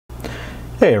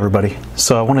Hey everybody,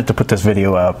 so I wanted to put this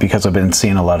video out because I've been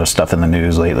seeing a lot of stuff in the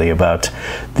news lately about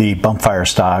the Bumpfire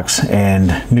stocks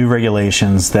and new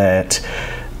regulations that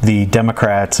the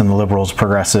Democrats and the liberals,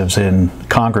 progressives in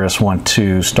Congress want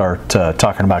to start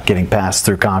talking about getting passed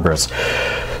through Congress.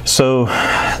 So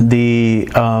the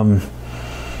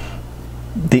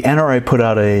NRA put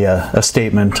out a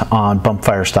statement on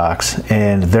Bumpfire stocks,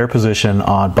 and their position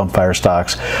on Bumpfire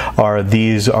stocks are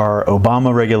these are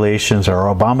Obama regulations or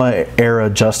Obama-era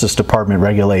Justice Department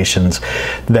regulations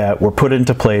that were put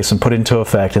into place and put into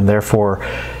effect, and therefore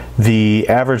the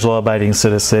average law-abiding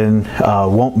citizen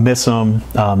won't miss them.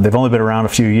 They've only been around a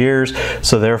few years,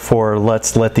 so therefore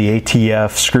let's let the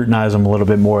ATF scrutinize them a little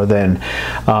bit more than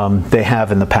they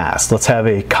have in the past. Let's have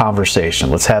a conversation.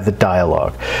 Let's have the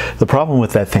dialogue. The problem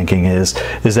with that thinking is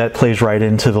that plays right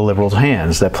into the liberals'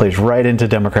 hands. That plays right into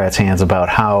Democrats' hands about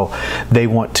how they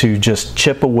want to just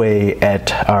chip away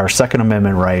at our Second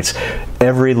Amendment rights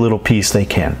every little piece they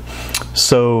can.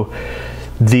 So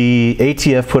the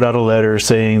ATF put out a letter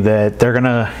saying that they're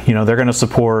gonna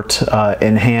support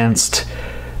enhanced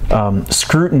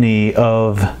scrutiny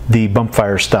of the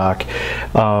Bumpfire stock.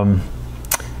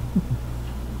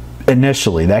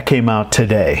 Initially, that came out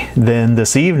today. Then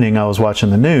this evening, I was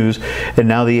watching the news, and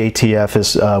now the ATF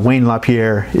is Wayne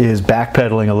LaPierre is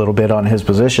backpedaling a little bit on his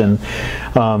position.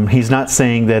 He's not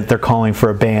saying that they're calling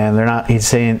for a ban.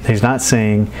 He's not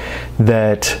saying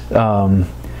that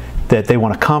that they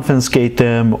want to confiscate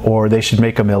them or they should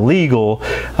make them illegal.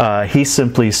 He's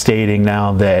simply stating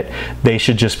now that they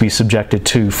should just be subjected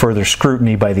to further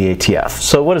scrutiny by the ATF.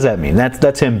 So what does that mean?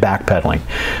 That's him backpedaling.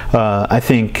 I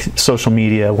think social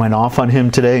media went off on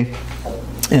him today,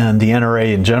 and the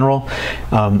NRA in general.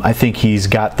 I think he's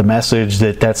got the message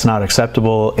that that's not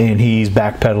acceptable, and he's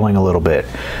backpedaling a little bit.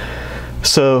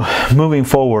 So moving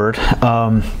forward, so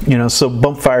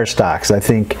Bumpfire stocks, I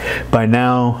think by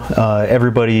now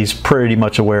everybody's pretty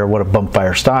much aware of what a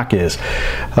Bumpfire stock is.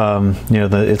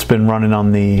 It's been running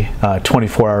on the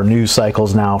 24-hour news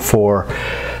cycles now for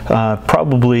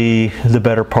probably the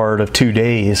better part of 2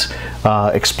 days,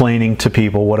 explaining to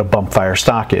people what a Bumpfire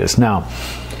stock is. Now,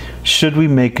 should we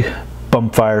make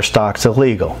Bumpfire stocks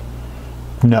illegal?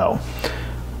 No.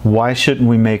 Why shouldn't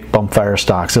we make Bumpfire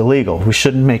stocks illegal? We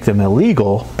shouldn't make them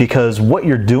illegal because what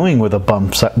you're doing with a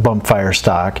Bumpfire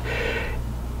stock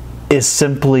is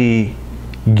simply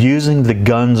using the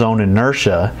gun's own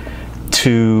inertia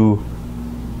to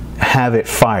have it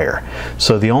fire.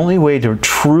 So the only way to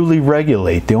truly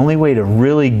regulate, the only way to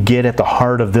really get at the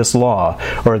heart of this law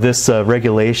or this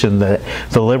regulation that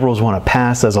the liberals want to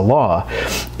pass as a law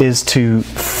is to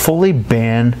fully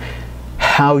ban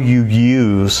how you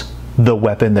use the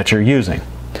weapon that you're using.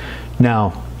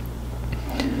 Now,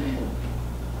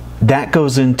 that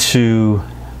goes into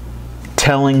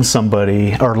telling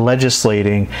somebody or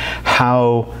legislating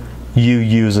how you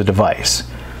use a device.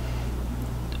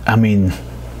 I mean,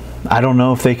 I don't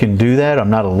know if they can do that. I'm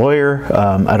not a lawyer.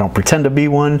 I don't pretend to be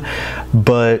one,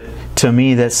 but to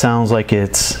me that sounds like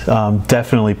it's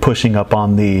definitely pushing up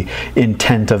on the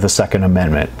intent of the Second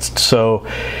Amendment. So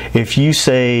if you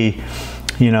say,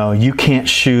 you can't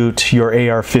shoot your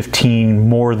AR-15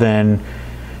 more than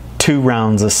 2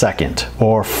 rounds a second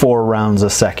or 4 rounds a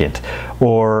second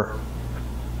or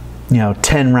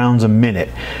 10 rounds a minute.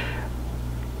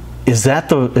 Is that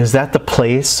the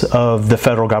place of the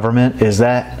federal government? Is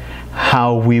that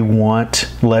how we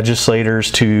want legislators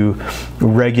to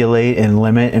regulate and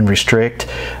limit and restrict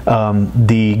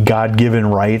the God-given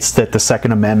rights that the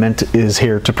Second Amendment is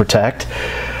here to protect?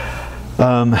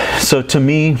 So to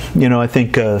me, I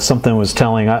think something was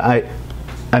telling.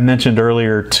 I mentioned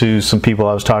earlier to some people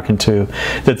I was talking to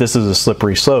that this is a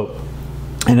slippery slope.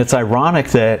 And it's ironic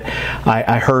that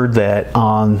I heard that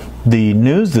on the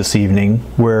news this evening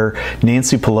where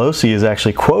Nancy Pelosi is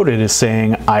actually quoted as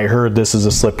saying, I heard this is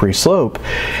a slippery slope.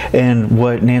 And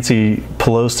what Nancy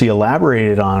Pelosi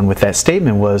elaborated on with that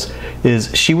statement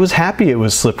is she was happy it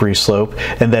was slippery slope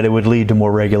and that it would lead to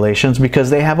more regulations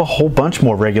because they have a whole bunch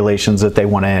more regulations that they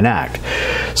want to enact.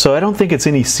 So I don't think it's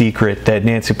any secret that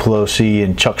Nancy Pelosi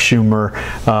and Chuck Schumer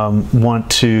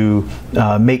want to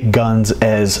make guns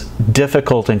as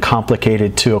difficult and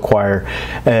complicated to acquire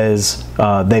as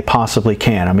they possibly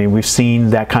can. I mean, we've seen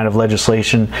that kind of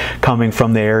legislation coming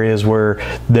from the areas where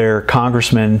their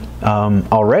congressmen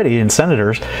already and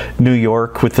senators, New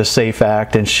York with the SAFE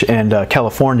Act and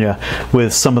California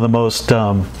with some of the most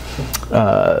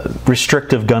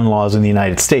restrictive gun laws in the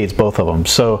United States, both of them.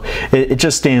 So it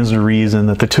just stands to reason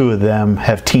that the two of them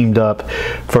have teamed up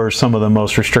for some of the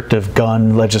most restrictive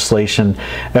gun legislation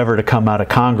ever to come out of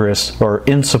Congress, or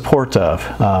in support of,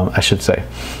 I should say.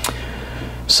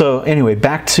 So anyway,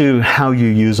 back to how you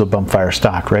use a Bumpfire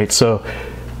stock, right? So,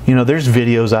 you know, there's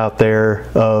videos out there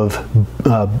of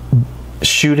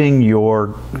shooting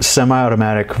your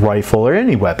semi-automatic rifle, or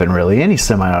any weapon really, any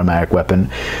semi-automatic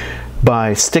weapon,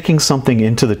 by sticking something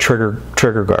into the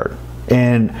trigger guard.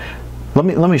 And let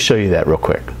me show you that real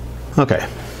quick. Okay.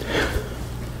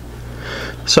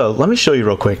 So let me show you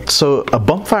real quick. So a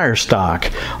Bumpfire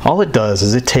stock, all it does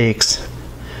is it takes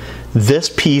this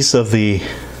piece of the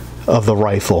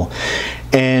rifle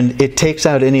and it takes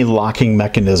out any locking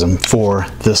mechanism for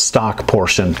the stock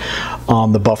portion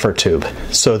on the buffer tube.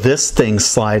 So this thing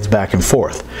slides back and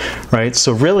forth, right?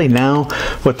 So really now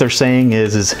what they're saying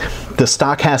is the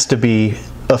stock has to be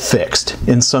affixed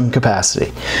in some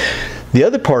capacity. The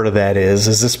other part of that is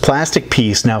this plastic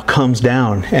piece now comes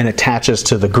down and attaches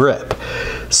to the grip.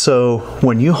 So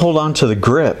when you hold on to the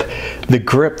grip,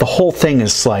 the whole thing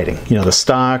is sliding. You know, the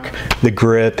stock, the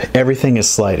grip, everything is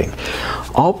sliding.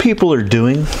 All people are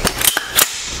doing,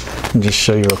 let me just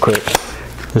show you real quick.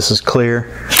 This is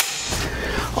clear.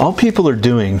 All people are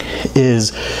doing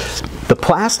is the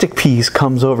plastic piece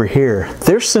comes over here.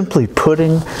 They're simply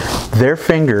putting their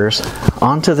fingers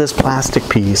onto this plastic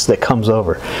piece that comes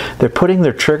over. They're putting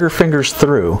their trigger fingers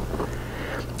through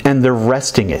and they're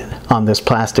resting it on this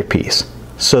plastic piece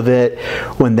so that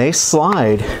when they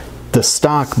slide the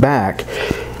stock back,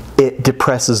 it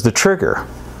depresses the trigger,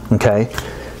 okay?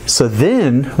 So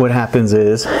then what happens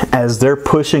is, as they're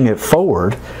pushing it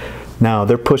forward, now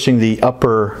they're pushing the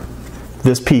upper,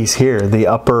 this piece here, the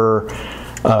upper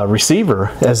receiver,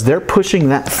 as they're pushing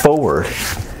that forward,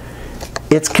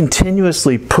 it's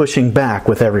continuously pushing back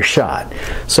with every shot.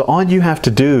 So all you have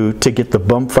to do to get the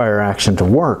Bumpfire action to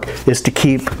work is to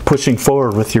keep pushing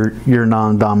forward with your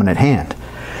non-dominant hand.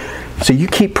 So you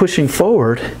keep pushing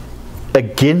forward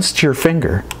against your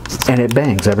finger and it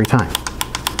bangs every time.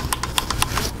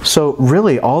 So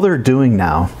really all they're doing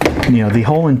now, you know, the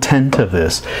whole intent of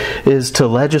this is to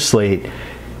legislate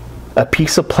a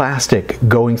piece of plastic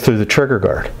going through the trigger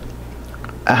guard,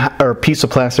 or a piece of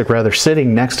plastic rather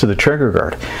sitting next to the trigger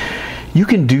guard. You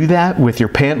can do that with your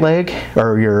pant leg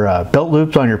or your belt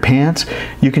loops on your pants.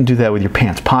 You can do that with your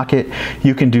pants pocket.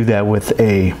 You can do that with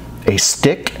a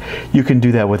stick. You can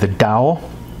do that with a dowel.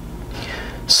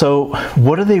 So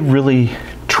what are they really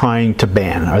trying to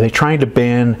ban? Are they trying to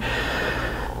ban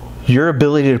your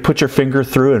ability to put your finger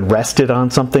through and rest it on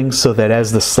something so that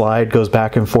as the slide goes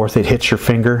back and forth, it hits your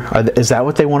finger? Is that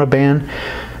what they want to ban?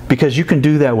 Because you can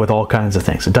do that with all kinds of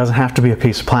things. It doesn't have to be a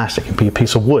piece of plastic. It can be a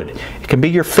piece of wood. It can be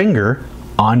your finger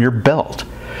on your belt.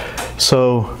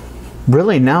 So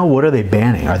really now what are they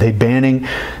banning? Are they banning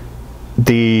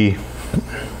the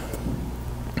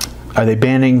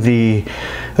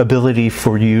ability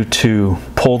for you to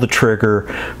pull the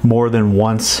trigger more than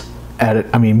once at it?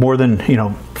 I mean, more than, you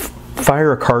know,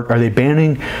 fire a are they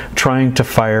banning trying to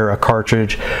fire a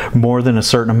cartridge more than a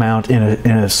certain amount in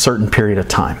a certain period of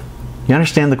time? You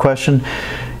understand the question?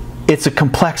 It's a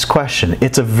complex question.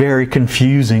 It's a very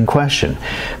confusing question.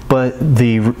 But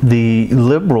the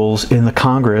liberals in the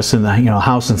Congress, in the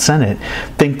House and Senate,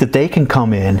 think that they can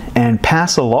come in and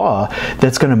pass a law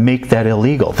that's going to make that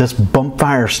illegal. This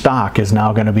Bumpfire stock is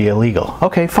now going to be illegal.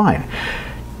 Okay, fine.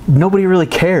 Nobody really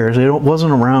cares. It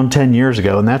wasn't around 10 years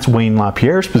ago, and that's Wayne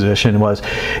LaPierre's position was,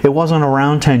 it wasn't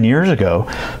around 10 years ago.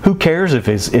 Who cares if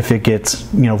it gets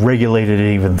regulated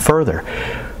even further?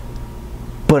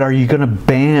 But are you going to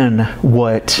ban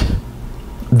what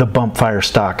the Bumpfire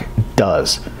stock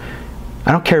does?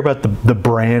 I don't care about the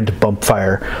brand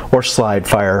Bumpfire or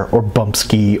Slidefire or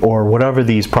Bumpski or whatever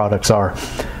these products are.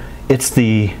 It's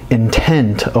the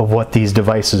intent of what these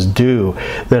devices do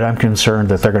that I'm concerned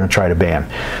that they're going to try to ban.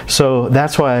 So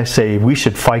that's why I say we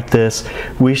should fight this.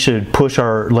 We should push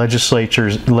our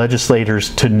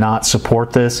legislators to not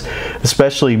support this,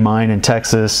 especially mine in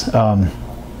Texas.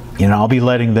 I'll be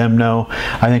letting them know.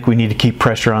 I think we need to keep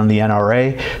pressure on the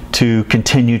NRA to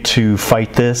continue to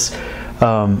fight this.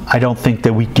 I don't think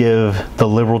that we give the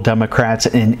liberal Democrats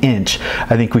an inch.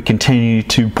 I think we continue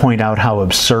to point out how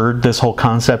absurd this whole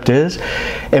concept is,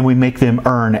 and we make them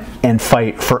earn and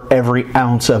fight for every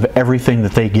ounce of everything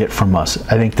that they get from us.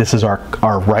 I think this is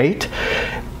our right.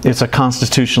 It's a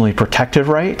constitutionally protected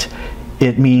right.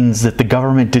 It means that the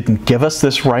government didn't give us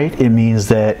this right. It means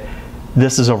that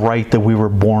this is a right that we were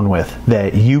born with,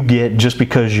 that you get just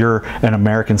because you're an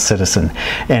American citizen.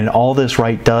 And all this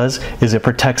right does is it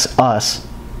protects us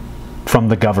from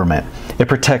the government. It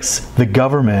protects the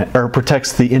government, or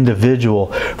protects the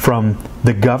individual from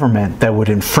the government that would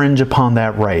infringe upon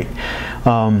that right.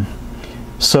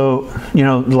 So,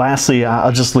 lastly,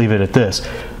 I'll just leave it at this.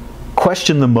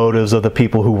 question the motives of the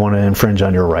people who want to infringe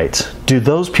on your rights. Do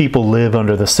those people live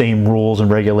under the same rules and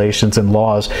regulations and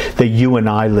laws that you and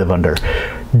I live under?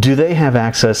 Do they have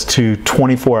access to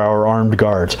 24-hour armed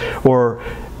guards? Or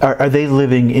are they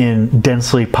living in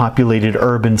densely populated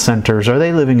urban centers? Are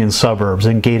they living in suburbs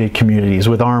and gated communities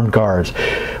with armed guards?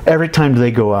 Every time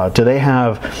they go out, do they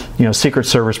have, Secret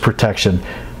Service protection?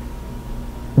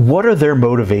 What are their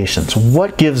motivations?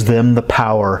 What gives them the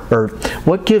power, or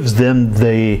what gives them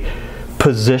the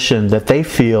position that they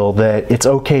feel that it's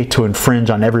okay to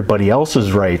infringe on everybody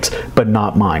else's rights but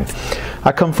not mine?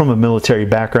 I come from a military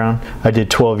background. I did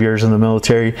 12 years in the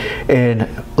military, and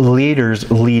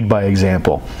leaders lead by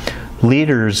example.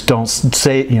 Leaders don't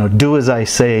say, do as I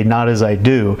say, not as I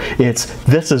do. It's,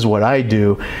 this is what I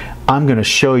do. I'm going to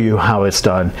show you how it's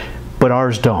done. But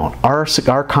ours don't.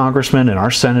 Our congressmen and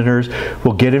our senators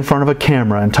will get in front of a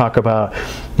camera and talk about,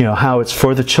 how it's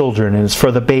for the children and it's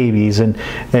for the babies, and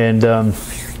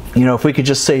if we could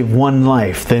just save one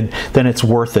life, then it's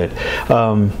worth it.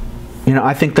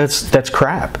 I think that's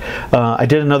crap. I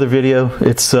did another video.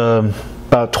 It's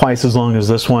about twice as long as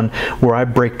this one, where I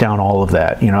break down all of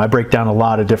that. I break down a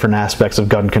lot of different aspects of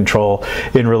gun control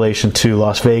in relation to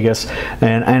Las Vegas,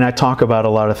 and I talk about a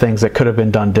lot of things that could have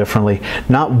been done differently.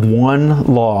 Not one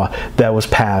law that was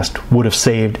passed would have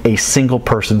saved a single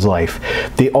person's life.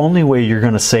 The only way you're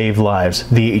going to save lives,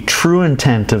 the true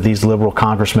intent of these liberal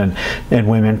congressmen and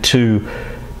women to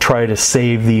try to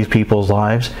save these people's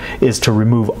lives, is to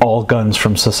remove all guns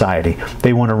from society.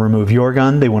 They want to remove your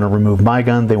gun, they want to remove my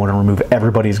gun, they want to remove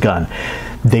everybody's gun.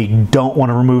 They don't want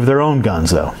to remove their own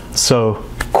guns, though. So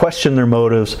question their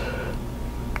motives,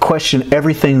 question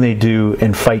everything they do,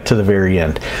 and fight to the very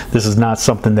end. This is not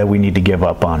something that we need to give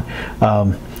up on.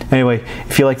 Anyway,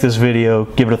 if you like this video,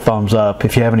 give it a thumbs up.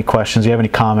 If you have any questions, you have any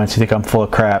comments, you think I'm full of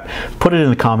crap, put it in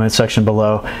the comment section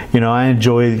below. I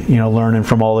enjoy, learning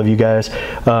from all of you guys.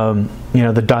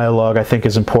 The dialogue, I think,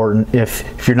 is important.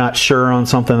 If you're not sure on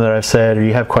something that I've said, or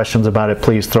you have questions about it,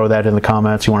 please throw that in the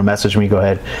comments. You want to message me, go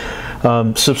ahead.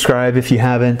 Subscribe if you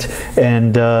haven't,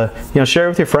 and share it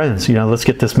with your friends. Let's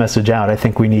get this message out. I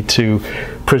think we need to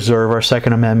preserve our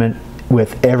Second Amendment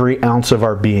with every ounce of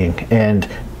our being, and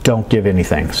don't give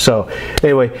anything. So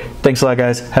anyway, thanks a lot,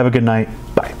 guys. Have a good night.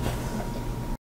 Bye.